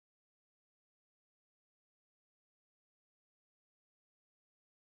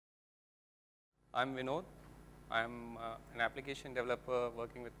I'm Vinod. I'm an application developer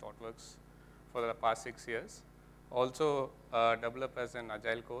working with ThoughtWorks for the past 6 years. Also develop as an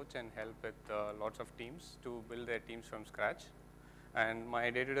Agile coach and help with lots of teams to build their teams from scratch. And my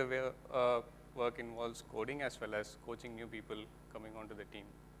day-to-day work involves coding as well as coaching new people coming onto the team.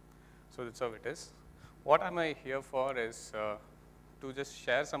 So that's how it is. What am I here for is to just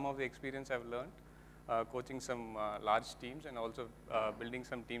share some of the experience I've learned, coaching some large teams and also building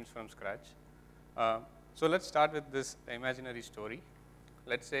some teams from scratch. So let's start with this imaginary story.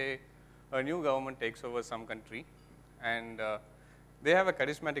 Let's say a new government takes over some country and they have a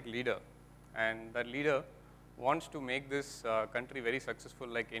charismatic leader, and that leader wants to make this country very successful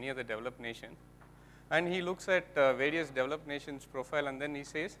like any other developed nation. And he looks at various developed nations' profile and then he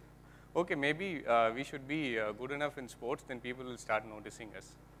says, okay, maybe we should be good enough in sports, then people will start noticing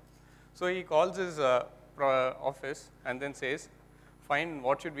us. So he calls his office and then says, fine,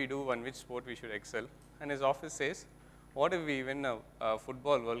 what should we do and which sport we should excel? And his office says, what if we win a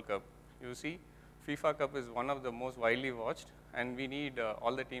football World Cup? You see, FIFA Cup is one of the most widely watched and we need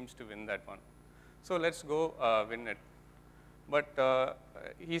all the teams to win that one. So let's go win it. But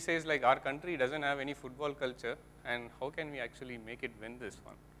he says like our country doesn't have any football culture, and how can we actually make it win this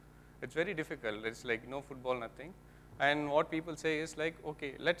one? It's very difficult. It's like no football, nothing. And what people say is like,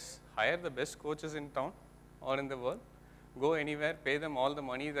 okay, let's hire the best coaches in town or in the world, go anywhere, pay them all the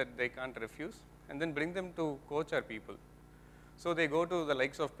money that they can't refuse, and then bring them to coach our people. So they go to the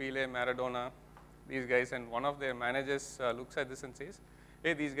likes of Pele, Maradona, these guys, and one of their managers looks at this and says,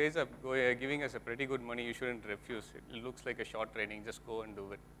 hey, these guys are giving us a pretty good money, you shouldn't refuse. It looks like a short training, just go and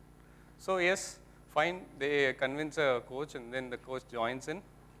do it. So yes, fine, they convince a coach and then the coach joins in.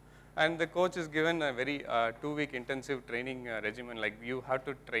 And the coach is given a very 2-week intensive training regimen, like you have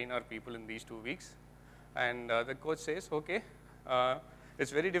to train our people in these 2 weeks. And the coach says, okay,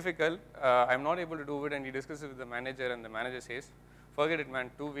 it's very difficult, I'm not able to do it, and he discusses with the manager and the manager says, forget it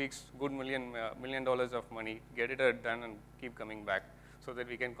man, 2 weeks, good $1 million of money, get it done and keep coming back so that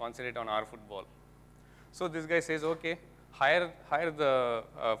we can concentrate on our football. So this guy says, okay, hire the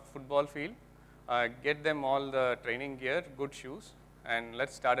football field, get them all the training gear, good shoes, and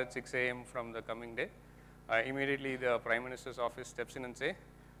let's start at 6 a.m. from the coming day. Immediately the Prime Minister's office steps in and say,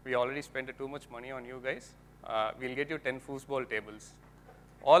 we already spent too much money on you guys, we'll get you 10 foosball tables.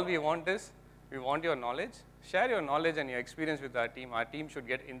 All we want is, we want your knowledge, share your knowledge and your experience with our team should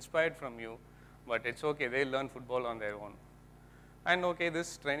get inspired from you, but it's okay, they'll learn football on their own. And okay,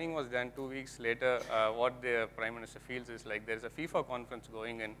 this training was done. 2 weeks later, what the Prime Minister feels is like there's a FIFA conference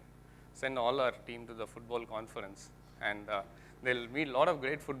going in, send all our team to the football conference, and they'll meet a lot of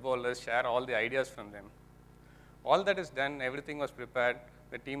great footballers, share all the ideas from them. All that is done, everything was prepared,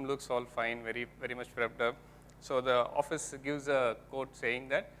 the team looks all fine, very much prepped up. So the office gives a quote saying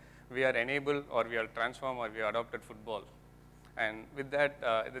that we are enabled or we are transformed or we are adopted football. And with that,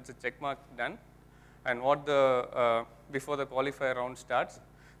 it's a check mark done. And what before the qualifier round starts,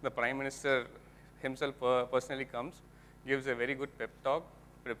 the Prime Minister himself personally comes, gives a very good pep talk,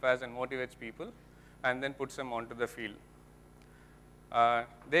 prepares and motivates people, and then puts them onto the field.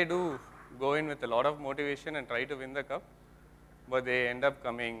 They do go in with a lot of motivation and try to win the cup, but they end up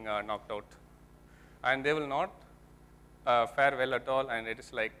coming knocked out. And they will not fare well at all, and it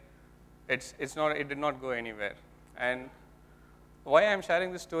is like, it did not go anywhere. And why I'm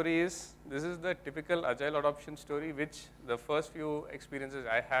sharing this story is, this is the typical Agile adoption story, which the first few experiences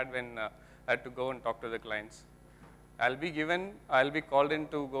I had when I had to go and talk to the clients. I'll be called in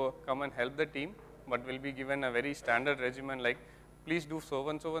to come and help the team, but will be given a very standard regimen like, please do so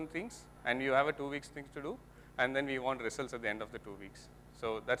and things, and you have a 2 weeks things to do, and then we want results at the end of the 2 weeks.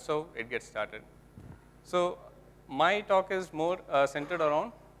 So that's how it gets started. So my talk is more centered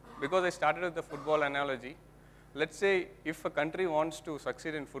around, because I started with the football analogy. Let's say if a country wants to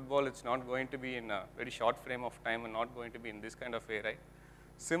succeed in football, it's not going to be in a very short frame of time and not going to be in this kind of way, right?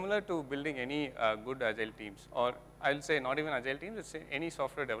 Similar to building any good Agile teams, or I'll say not even Agile teams, it's any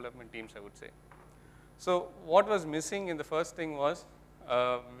software development teams, I would say. So what was missing in the first thing was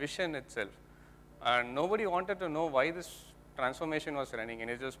vision itself. And nobody wanted to know why this transformation was running,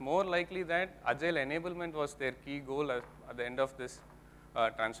 and it was more likely that Agile enablement was their key goal at the end of this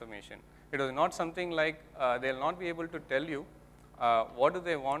transformation. It was not something like they'll not be able to tell you what do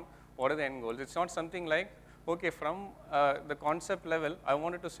they want, what are the end goals. It's not something like, okay, from the concept level, I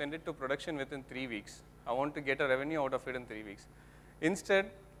wanted to send it to production within 3 weeks. I want to get a revenue out of it in 3 weeks.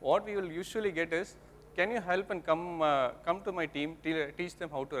 Instead, what we will usually get is, can you help and come to my team, teach them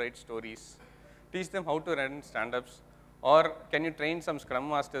how to write stories, teach them how to run stand-ups, or can you train some scrum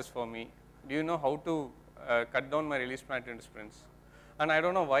masters for me? Do you know how to cut down my release plan into sprints? And I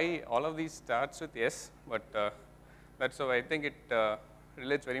don't know why all of these starts with yes, but that's how I think it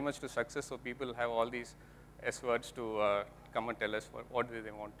relates very much to success. So people have all these S words to come and tell us what do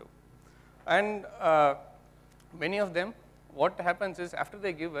they want to. And many of them, what happens is after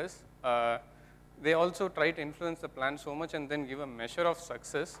they give us, they also try to influence the plan so much and then give a measure of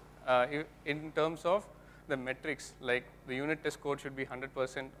success in terms of the metrics, like the unit test score should be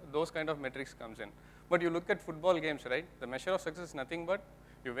 100%, those kind of metrics comes in. But you look at football games, right? The measure of success is nothing but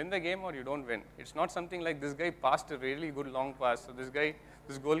you win the game or you don't win. It's not something like this guy passed a really good long pass, so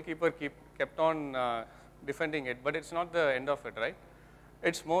this goalkeeper kept on defending it, but it's not the end of it, right?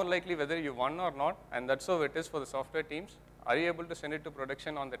 It's more likely whether you won or not, and that's how it is for the software teams. Are you able to send it to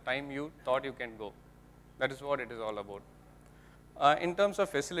production on the time you thought you can go? That is what it is all about. In terms of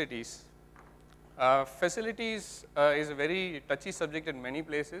facilities, facilities is a very touchy subject in many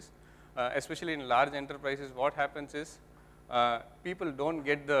places, especially in large enterprises. What happens is people don't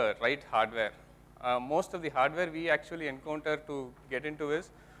get the right hardware. Most of the hardware we actually encounter to get into is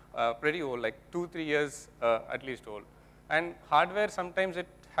pretty old, like 2-3 years at least old. And hardware, sometimes it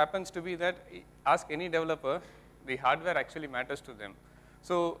happens to be that, ask any developer, the hardware actually matters to them.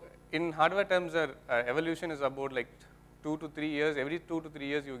 So in hardware terms, evolution is about like 2 to 3 years. Every 2 to 3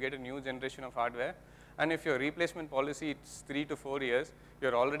 years, you get a new generation of hardware. And if your replacement policy it's 3 to 4 years,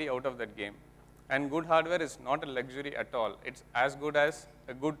 you're already out of that game. And good hardware is not a luxury at all. It's as good as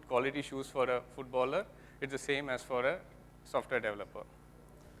a good quality shoes for a footballer. It's the same as for a software developer.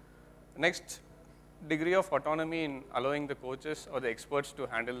 Next, degree of autonomy in allowing the coaches or the experts to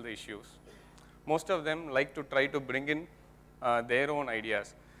handle the issues. Most of them like to try to bring in their own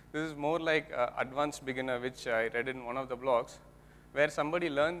ideas. This is more like advanced beginner, which I read in one of the blogs, where somebody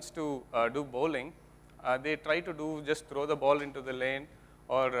learns to do bowling. They try to just throw the ball into the lane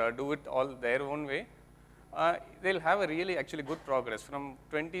or do it all their own way. They'll have a really actually good progress. From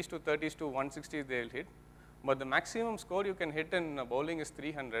 20s to 30s to 160s they'll hit. But the maximum score you can hit in bowling is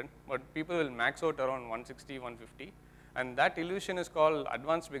 300, but people will max out around 160, 150. And that illusion is called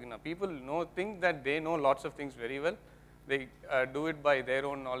advanced beginner. People think that they know lots of things very well. They do it by their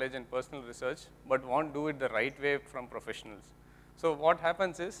own knowledge and personal research, but won't do it the right way from professionals. So what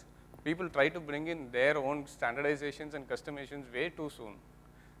happens is, people try to bring in their own standardizations and customizations way too soon.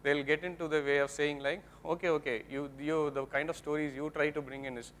 They'll get into the way of saying like, okay, the kind of stories you try to bring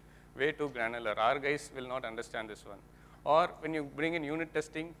in is way too granular. Our guys will not understand this one. Or when you bring in unit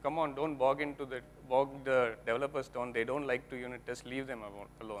testing, come on, don't bog the developers down. They don't like to unit test, leave them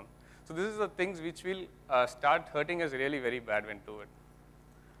alone. So this is the things which will start hurting us really very bad when do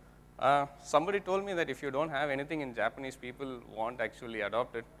it. Somebody told me that if you don't have anything in Japanese, people won't actually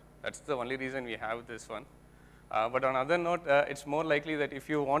adopt it. That's the only reason we have this one. But on other note, it's more likely that if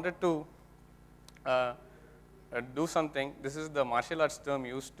you wanted to do something, this is the martial arts term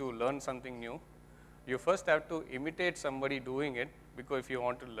used to learn something new. You first have to imitate somebody doing it, because if you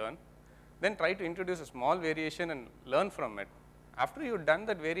want to learn, then try to introduce a small variation and learn from it. After you've done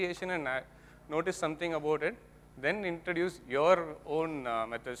that variation and notice something about it, then introduce your own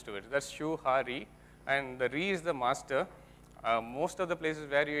methods to it. That's shu, ha, ri, and the ri is the master. Most of the places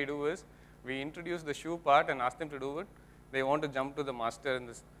where you do is, we introduce the shu part and ask them to do it. They want to jump to the master in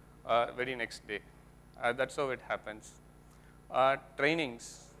this very next day. That's how it happens.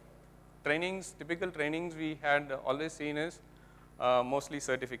 Trainings, typical trainings we had always seen is mostly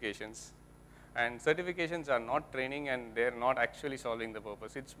certifications. And certifications are not training, and they're not actually solving the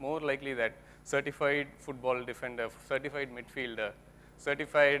purpose. It's more likely that certified football defender, certified midfielder,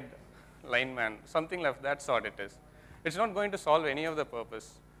 certified lineman, something like that sort it is. It's not going to solve any of the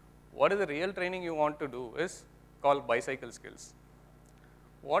purpose. What is the real training you want to do is called bicycle skills.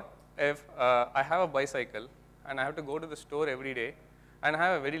 What if I have a bicycle and I have to go to the store every day and I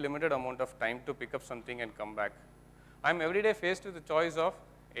have a very limited amount of time to pick up something and come back? I'm every day faced with the choice of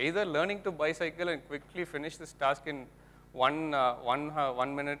either learning to bicycle and quickly finish this task in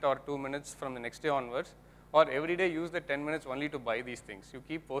 1 minute or 2 minutes from the next day onwards, or every day use the 10 minutes only to buy these things. You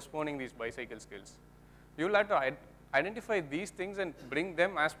keep postponing these bicycle skills. You'll have to identify these things and bring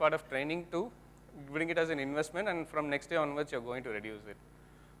them as part of training to bring it as an investment, and from next day onwards you're going to reduce it.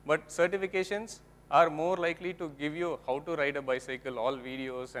 But certifications are more likely to give you how to ride a bicycle, all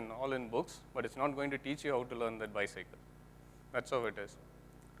videos and all in books, but it's not going to teach you how to learn that bicycle. That's how it is.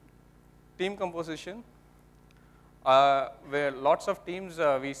 Team composition, where lots of teams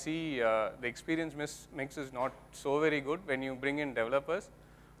we see the experience mix is not so very good when you bring in developers.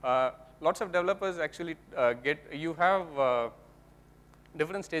 Lots of developers actually you have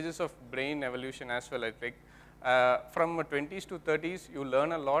different stages of brain evolution as well. I think From 20s to 30s, you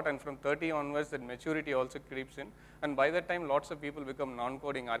learn a lot, and from 30 onwards, that maturity also creeps in. And by that time, lots of people become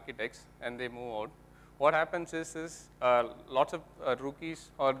non-coding architects, and they move out. What happens is lots of rookies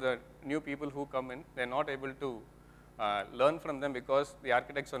or the new people who come in, they're not able to learn from them because the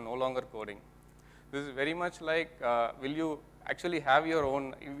architects are no longer coding. This is very much like, will you actually have your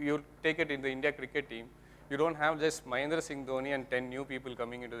own, you take it in the India cricket team, you don't have just Mahendra Singh Dhoni and 10 new people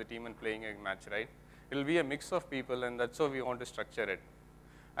coming into the team and playing a match, right? It will be a mix of people, and that's how we want to structure it.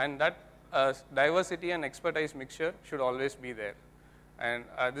 And that diversity and expertise mixture should always be there. And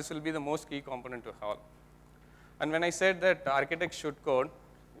this will be the most key component to have. And when I said that architects should code,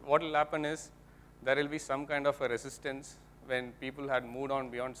 what will happen is there will be some kind of a resistance when people had moved on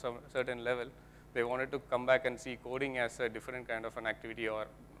beyond some certain level. They wanted to come back and see coding as a different kind of an activity or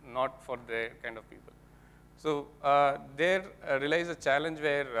not for their kind of people. So there relies a challenge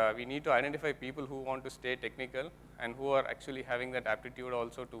where we need to identify people who want to stay technical and who are actually having that aptitude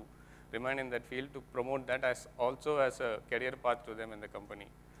also to remain in that field, to promote that as also as a career path to them in the company.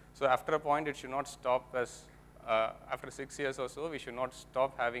 So after a point, it should not stop as, after 6 years or so, we should not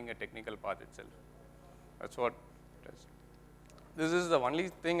stop having a technical path itself. That's what it is. This is the only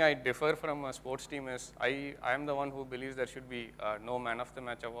thing I differ from a sports team is I am the one who believes there should be no man of the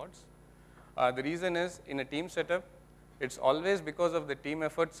match awards. The reason is, in a team setup, it's always because of the team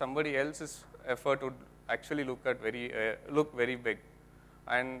effort. Somebody else's effort would actually look very big.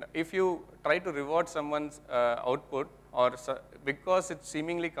 And if you try to reward someone's output, or because it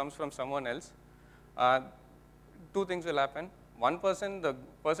seemingly comes from someone else, two things will happen. One person, the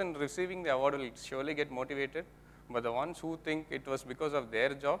person receiving the award, will surely get motivated, but the ones who think it was because of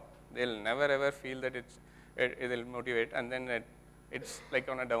their job, they'll never ever feel that it will motivate, and then it's like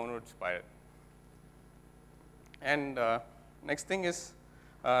on a downward spiral. And next thing is,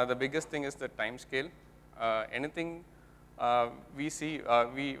 the biggest thing is the time scale. Anything we see,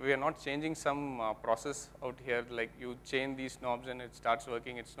 we are not changing some process out here, like you change these knobs and it starts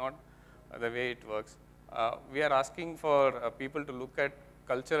working. It's not the way it works. We are asking for people to look at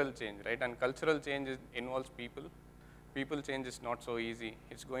cultural change, right? And cultural change involves people. People change is not so easy.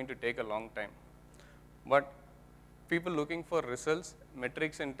 It's going to take a long time. But people looking for results,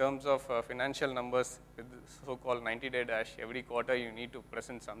 metrics in terms of financial numbers, with so-called 90-day dash, every quarter you need to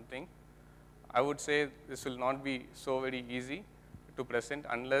present something. I would say this will not be so very easy to present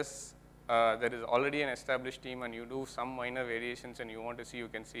unless there is already an established team and you do some minor variations and you want to see, you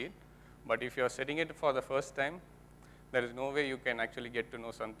can see it. But if you are setting it for the first time, there is no way you can actually get to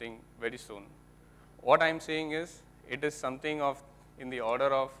know something very soon. What I am saying is, it is something of in the order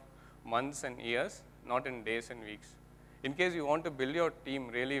of months and years, not in days and weeks. In case you want to build your team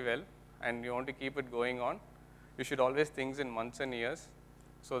really well and you want to keep it going on, you should always think in months and years,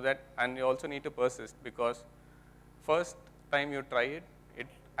 so that, and you also need to persist, because first time you try it, it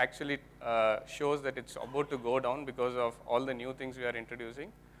actually shows that it's about to go down because of all the new things we are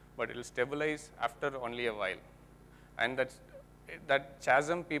introducing, but it will stabilize after only a while. And that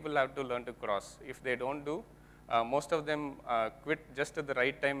chasm people have to learn to cross. If they don't do, most of them quit just at the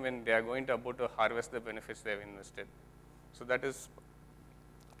right time when they are going to about to harvest the benefits they have invested. So that is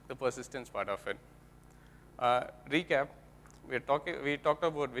the persistence part of it. Recap, we talked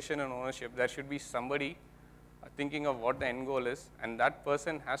about vision and ownership. There should be somebody thinking of what the end goal is, and that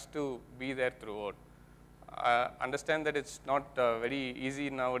person has to be there throughout. Understand that it's not very easy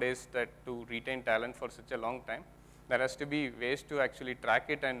nowadays to retain talent for such a long time. There has to be ways to actually track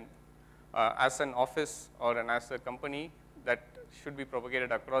it, and as an office or as a company, that should be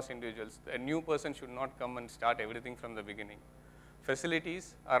propagated across individuals. A new person should not come and start everything from the beginning.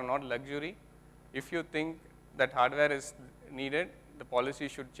 Facilities are not luxury. If you think that hardware is needed, the policy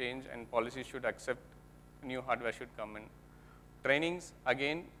should change and policy should accept new hardware should come in. Trainings,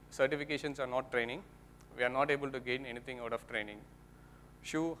 again, certifications are not training. We are not able to gain anything out of training.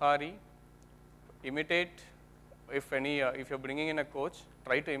 Shu Hari, imitate. If you're bringing in a coach,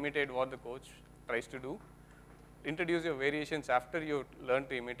 try to imitate what the coach tries to do. Introduce your variations after you learn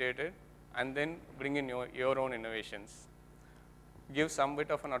to imitate it, and then bring in your own innovations. Give some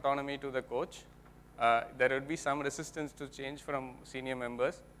bit of an autonomy to the coach. There would be some resistance to change from senior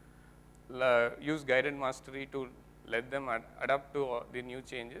members. Use guided mastery to let them adapt to the new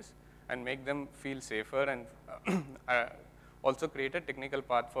changes and make them feel safer, and also create a technical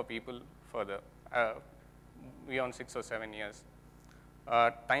path for people further beyond 6 or 7 years.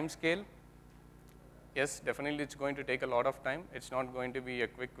 Time scale, yes, definitely it's going to take a lot of time. It's not going to be a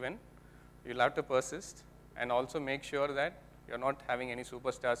quick win. You'll have to persist, and also make sure that you're not having any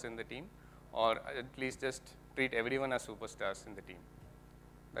superstars in the team, or at least just treat everyone as superstars in the team.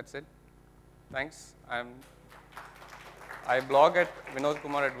 That's it. Thanks. I blog at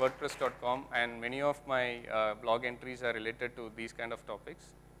vinodkumar@wordpress.com, and many of my blog entries are related to these kind of topics,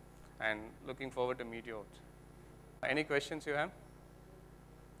 and looking forward to meet you out. Any questions you have?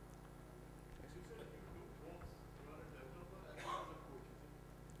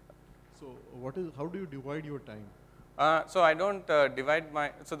 So how do you divide your time? So I don't divide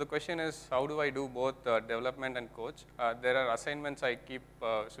my, so the question is how do I do both development and coach? There are assignments I keep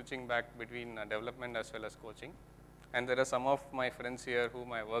switching back between development as well as coaching. And there are some of my friends here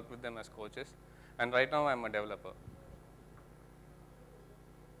whom I work with them as coaches. And right now I'm a developer.